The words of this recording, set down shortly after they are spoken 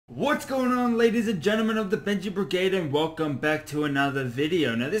What's going on, ladies and gentlemen of the Benjeyy Brigadier, and welcome back to another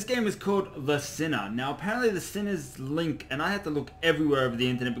video. Now this game is called The Sinner. Now apparently The Sinner's link, and I had to look everywhere over the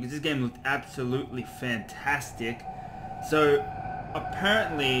internet because this game looked absolutely fantastic. So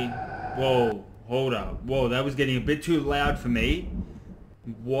apparently, whoa, hold up, whoa, that was getting a bit too loud for me.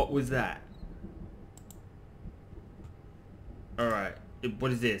 What was that? Alright,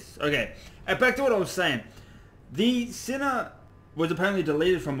 what is this? Okay, back to what I was saying. The Sinner was apparently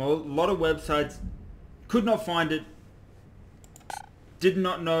deleted from a lot of websites, could not find it, did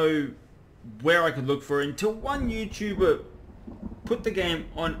not know where I could look for it until one YouTuber put the game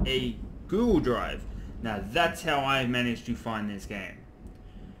on a Google Drive. Now that's how I managed to find this game.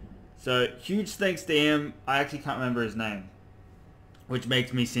 So huge thanks to him. I actually can't remember his name, which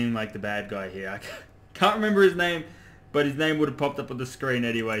makes me seem like the bad guy here. I can't remember his name, but his name would have popped up on the screen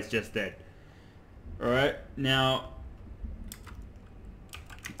anyways just then. Alright, now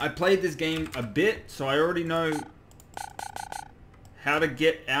I played this game a bit, so I already know how to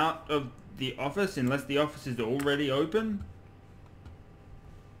get out of the office, unless the office is already open.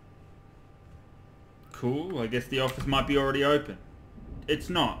 Cool, I guess the office might be already open. It's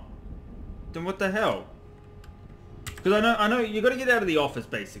not. Then what the hell? Because I know you got to get out of the office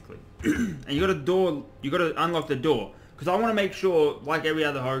basically, and you got to unlock the door. Because I want to make sure, like every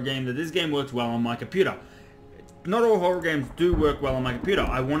other horror game, that this game works well on my computer. Not all horror games do work well on my computer.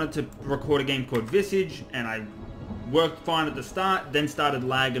 I wanted to record a game called Visage, and I worked fine at the start, then started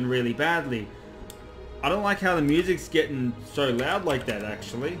lagging really badly. I don't like how the music's getting so loud like that,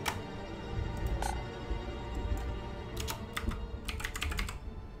 actually.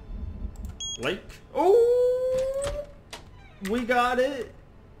 Blake? Oh! We got it!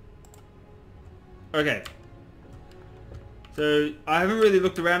 Okay. So, I haven't really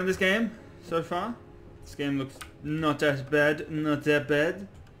looked around in this game so far. This game looks not that bad, not that bad.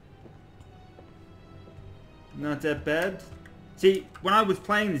 Not that bad. See, when I was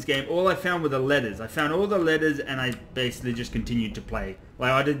playing this game, all I found were the letters. I found all the letters and I basically just continued to play.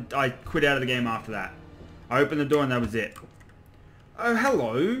 Like I quit out of the game after that. I opened the door and that was it. Oh,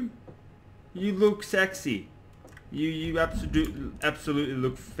 hello. You look sexy. You absolutely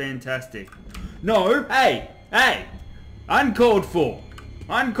look fantastic. No, hey, uncalled for.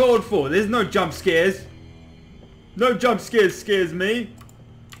 Uncalled for. There's no jump scares. No jump scares scares me.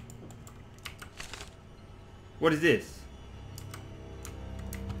 What is this?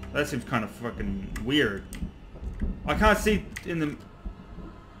 That seems kind of fucking weird. I can't see in the...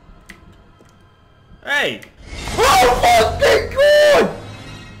 Hey! Oh fucking god!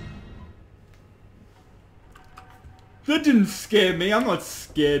 That didn't scare me. I'm not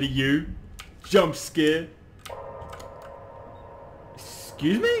scared of you. Jump scare.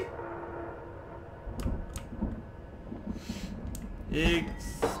 Excuse me?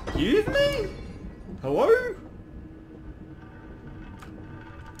 Excuse me? Hello?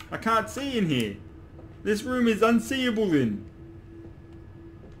 I can't see in here. This room is unseeable in.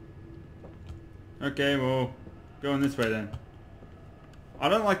 Okay, well, going this way then. I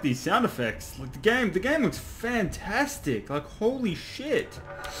don't like these sound effects. Like the game looks fantastic. Like holy shit.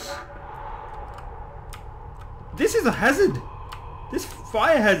 This is a hazard. This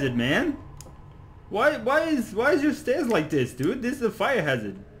fire hazard, man. Why is your stairs like this, dude? This is a fire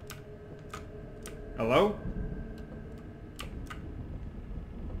hazard. Hello?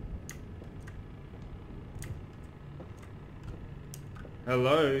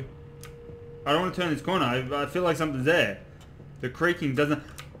 Hello? I don't want to turn this corner. I feel like something's there. The creaking doesn't...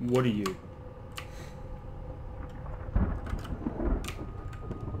 What are you?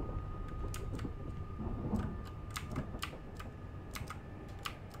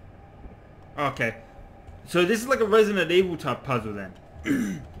 Okay. So this is like a Resident Evil type puzzle then.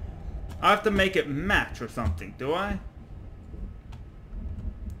 I have to make it match or something, do I?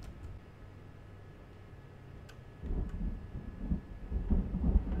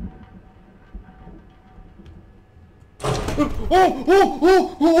 Oh,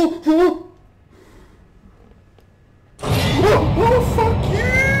 fuck you!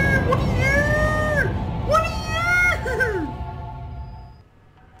 What are you? What are you?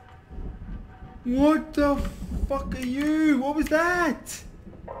 What the fuck are you? What was that?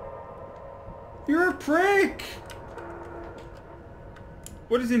 You're a prick!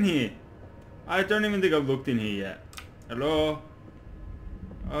 What is in here? I don't even think I've looked in here yet. Hello?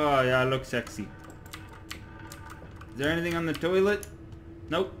 Oh yeah, I look sexy. Is there anything on the toilet?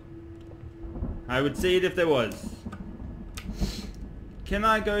 Nope. I would see it if there was. Can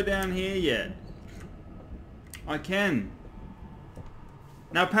I go down here yet? I can.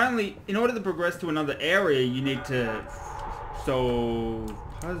 Now apparently, in order to progress to another area, you need to So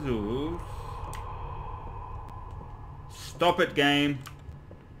Puzzles. Stop it, game.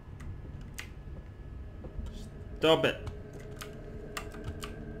 Stop it.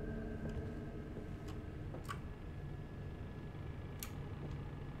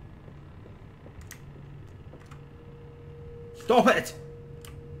 Stop it!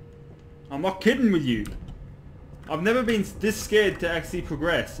 I'm not kidding with you. I've never been this scared to actually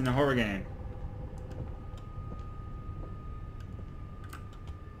progress in a horror game.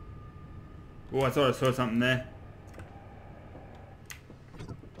 Oh, I thought I saw something there.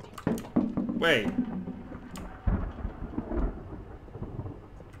 Wait.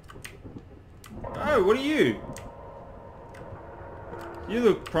 Oh, what are you? You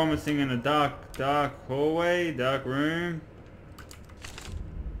look promising in a dark hallway, dark room.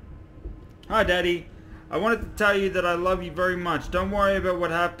 Hi, Daddy. I wanted to tell you that I love you very much. Don't worry about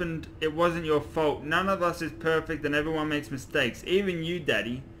what happened. It wasn't your fault. None of us is perfect and everyone makes mistakes. Even you,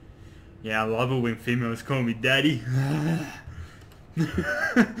 Daddy. Yeah, I love it when females call me Daddy.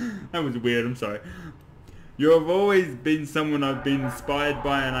 That was weird, I'm sorry. You have always been someone I've been inspired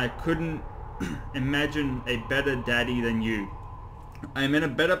by, and I couldn't imagine a better daddy than you. I am in a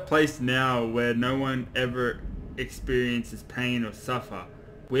better place now where no one ever experiences pain or suffer.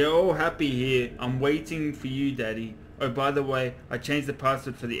 We are all happy here. I'm waiting for you, Daddy. Oh, by the way, I changed the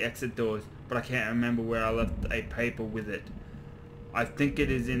password for the exit doors, but I can't remember where I left a paper with it. I think it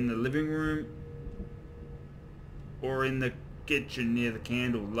is in the living room or in the kitchen near the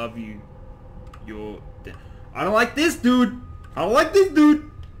candle. Love you. I don't like this, dude. I don't like this, dude.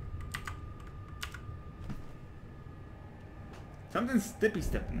 Something's stippy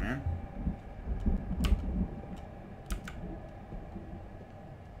stepping, man.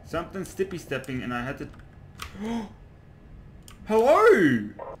 Something's stippy stepping, and I had to. Hello.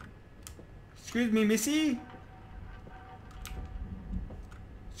 Excuse me, Missy.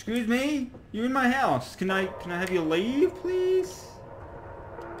 Excuse me. You're in my house. Can I have you leave, please?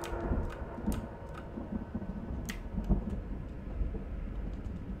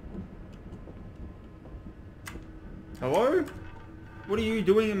 Hello? What are you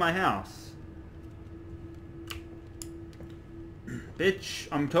doing in my house? Bitch,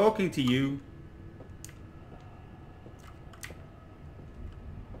 I'm talking to you.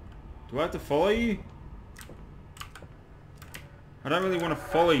 Do I have to follow you? I don't really want to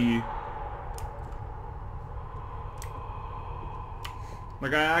follow you.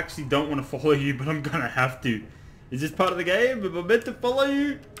 Like, I actually don't want to follow you, but I'm gonna have to. Is this part of the game? Am I meant to follow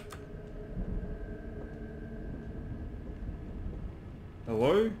you?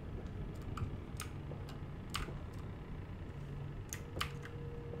 Hello?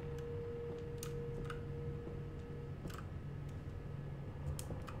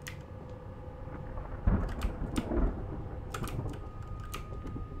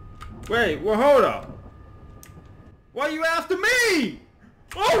 Wait, well, hold up. Why are you after me?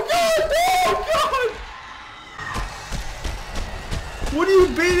 Oh God! Oh God! What are you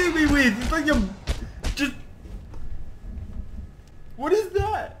beating me with? It's like you're just... What is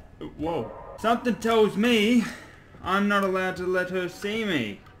that? Whoa. Something tells me I'm not allowed to let her see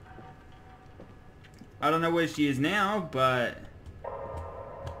me. I don't know where she is now, but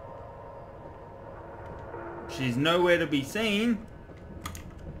she's nowhere to be seen.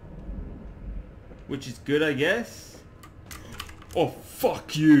 Which is good, I guess. Oh,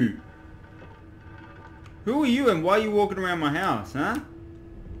 fuck you. Who are you and why are you walking around my house, huh?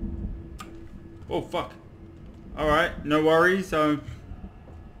 Oh, fuck. Alright, no worries. I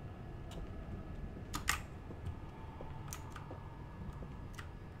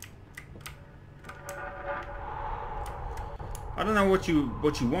don't know what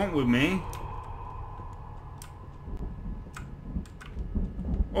you want with me.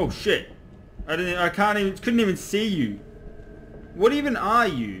 Oh shit. Couldn't even see you. What even are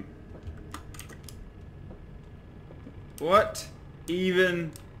you? What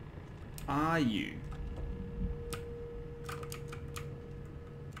even are you?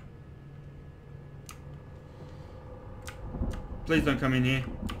 Please don't come in here.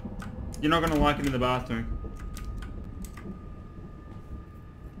 You're not gonna like it in the bathroom.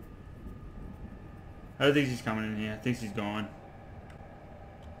 I don't think she's coming in here. I think she's gone.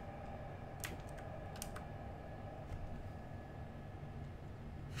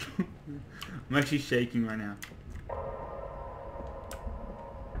 I'm actually shaking right now.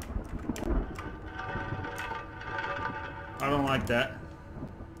 I don't like that.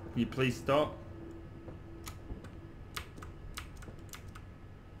 Can you please stop?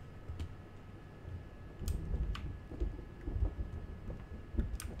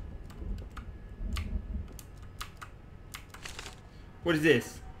 What is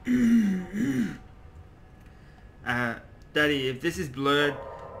this? Daddy, if this is blurred,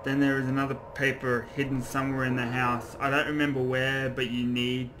 then there is another paper hidden somewhere in the house. I don't remember where, but you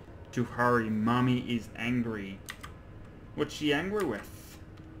need to hurry. Mommy is angry. What's she angry with?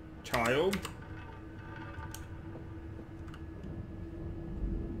 Child?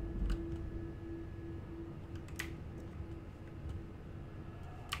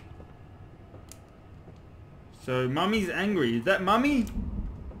 So Mummy's angry. Is that Mummy?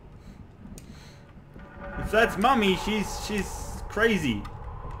 If that's Mummy, she's crazy.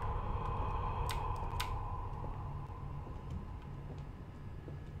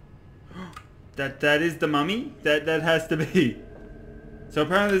 That is the Mummy? That has to be. So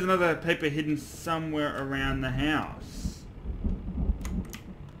apparently there's another paper hidden somewhere around the house.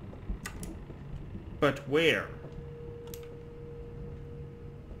 But where?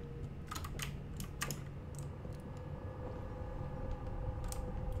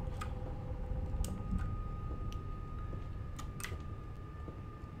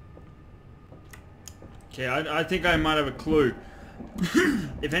 Okay, I think I might have a clue.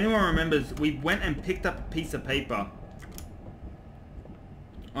 If anyone remembers, we went and picked up a piece of paper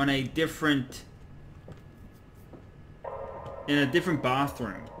on a different... in a different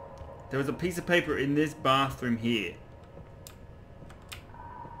bathroom. There was a piece of paper in this bathroom here.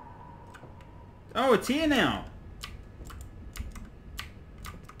 Oh, it's here now.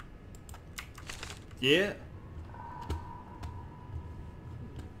 Yeah.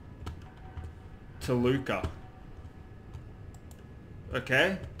 Toluca.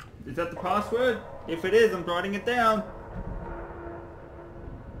 Okay. Is that the password? If it is, I'm writing it down.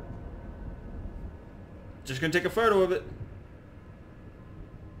 Just gonna take a photo of it.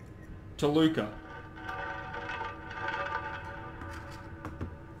 Toluca.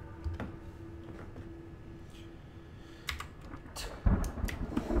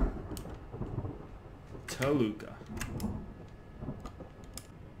 Toluca.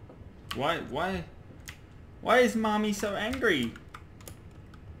 Why is Mommy so angry?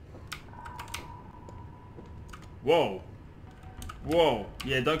 Whoa. Whoa.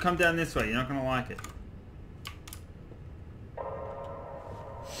 Yeah, don't come down this way. You're not gonna like it.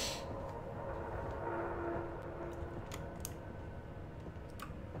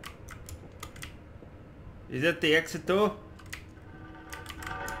 Is that the exit door?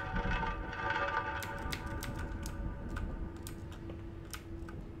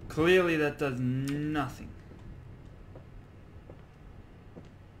 Clearly that does nothing.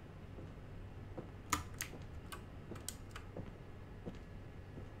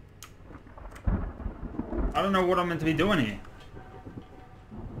 I don't know what I'm meant to be doing here.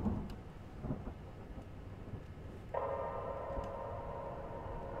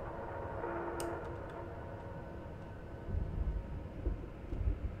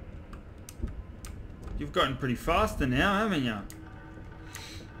 You've gotten pretty faster now, haven't you?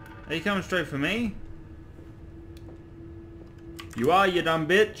 Are you coming straight for me? You are, you dumb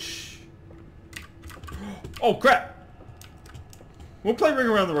bitch. Oh crap! We'll play Ring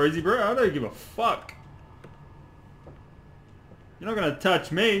Around the Rosie, bro. I don't give a fuck. You're not gonna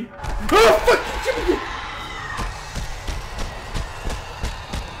touch me. Oh fuck!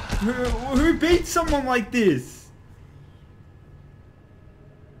 Who beats someone like this?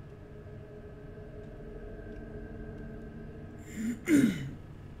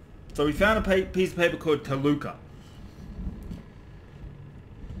 So we found a piece of paper called Toluca.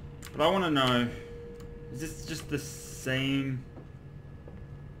 But I want to know, is this just the same?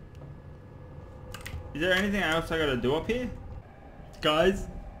 Is there anything else I gotta do up here? Guys,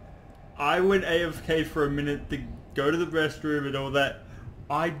 I went AFK for a minute to go to the restroom and all that.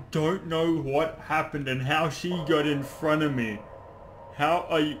 I don't know what happened and how she got in front of me. How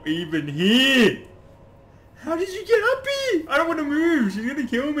are you even here? How did you get up here? I don't want to move. She's gonna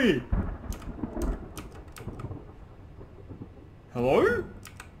kill me. Hello?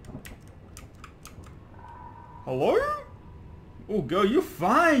 Hello? Oh, girl, you're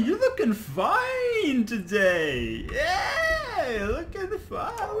fine. You're looking fine today. Yeah, looking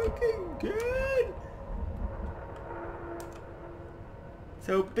fine. Looking good.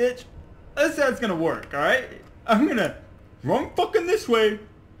 So, bitch, that's how it's gonna work, alright? I'm gonna run fucking this way.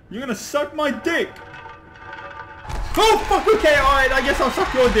 You're gonna suck my dick. Oh fuck, okay, alright, I guess I'll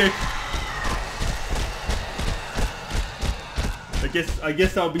suck your dick. I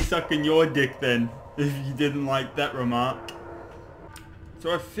guess I'll be sucking your dick then, if you didn't like that remark.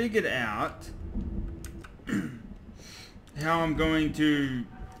 So I figured out how I'm going to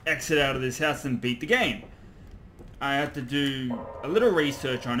exit out of this house and beat the game. I had to do a little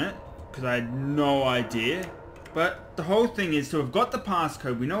research on it, because I had no idea. But the whole thing is to have got the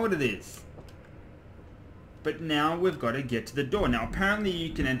passcode. We know what it is. But now we've got to get to the door. Now apparently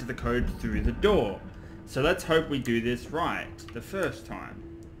you can enter the code through the door. So let's hope we do this right the first time.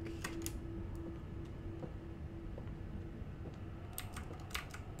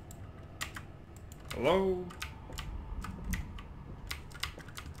 Hello?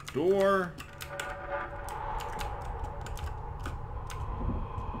 Door?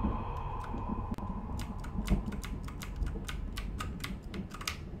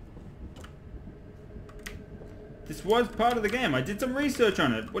 This was part of the game. I did some research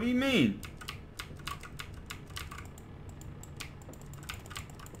on it. What do you mean?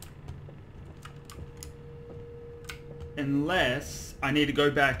 Unless I need to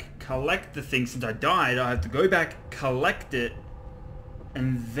go back, collect the thing. Since I died, I have to go back, collect it,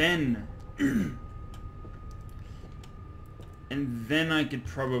 and then... and then I could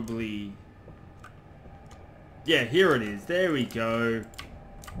probably... Yeah, here it is. There we go.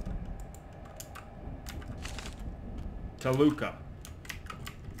 Toluca.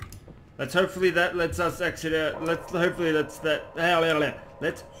 Let's hopefully that lets us exit out. Let's hopefully let's that.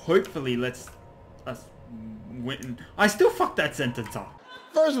 Let's hopefully let's us win. I still fucked that sentence up.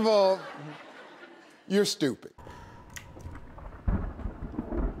 First of all, you're stupid.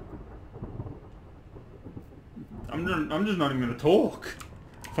 I'm just not even gonna talk.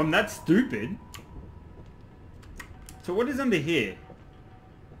 If I'm that stupid. So what is under here?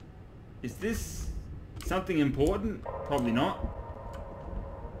 Is this something important? Probably not.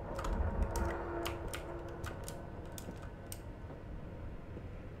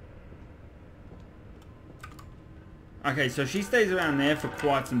 Okay, so she stays around there for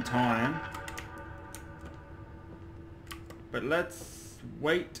quite some time. But let's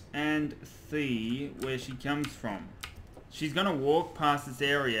wait and see where she comes from. She's gonna walk past this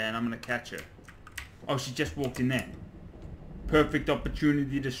area and I'm gonna catch her. Oh, she just walked in there. Perfect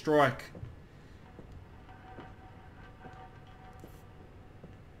opportunity to strike.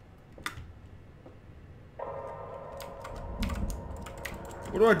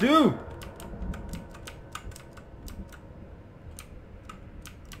 What do I do?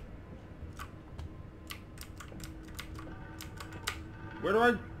 Where do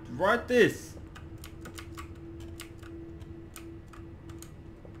I write this?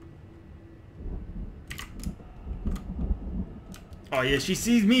 Oh yeah, she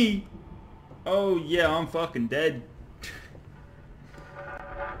sees me. Oh yeah, I'm fucking dead.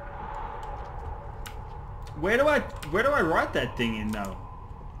 Where do I write that thing in though?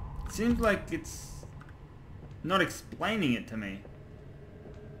 It seems like it's not explaining it to me.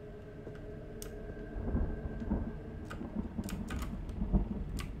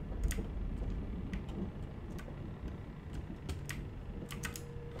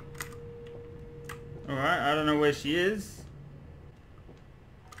 Alright, I don't know where she is.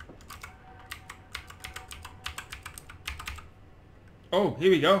 Oh,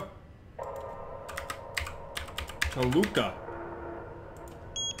 here we go. Toluca.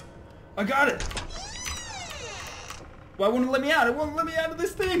 I got it! Why won't it let me out? It won't let me out of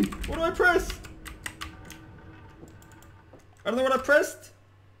this thing! What do I press? I don't know what I pressed.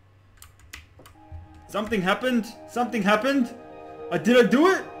 Something happened. Something happened. Did I do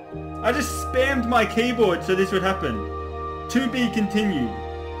it? I just spammed my keyboard so this would happen. To be continued.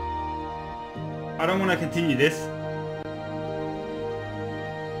 I don't want to continue this.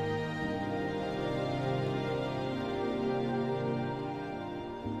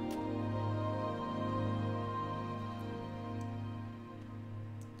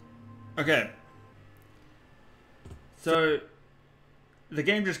 Okay. So, the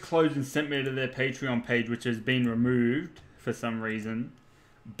game just closed and sent me to their Patreon page, which has been removed for some reason.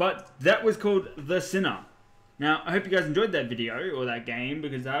 But that was called The Sinner. Now, I hope you guys enjoyed that video, or that game,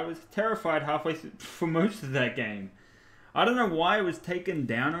 because I was terrified halfway through for most of that game. I don't know why it was taken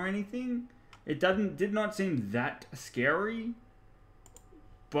down or anything. It did not seem that scary.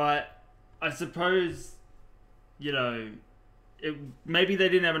 But, I suppose, you know, maybe they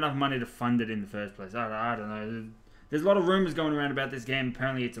didn't have enough money to fund it in the first place. I don't know. There's a lot of rumors going around about this game.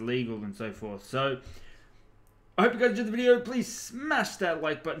 Apparently it's illegal and so forth. So, I hope you guys enjoyed the video. Please smash that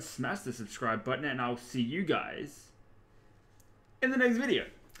like button, smash the subscribe button, and I'll see you guys in the next video.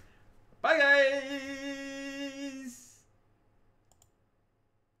 Bye, guys!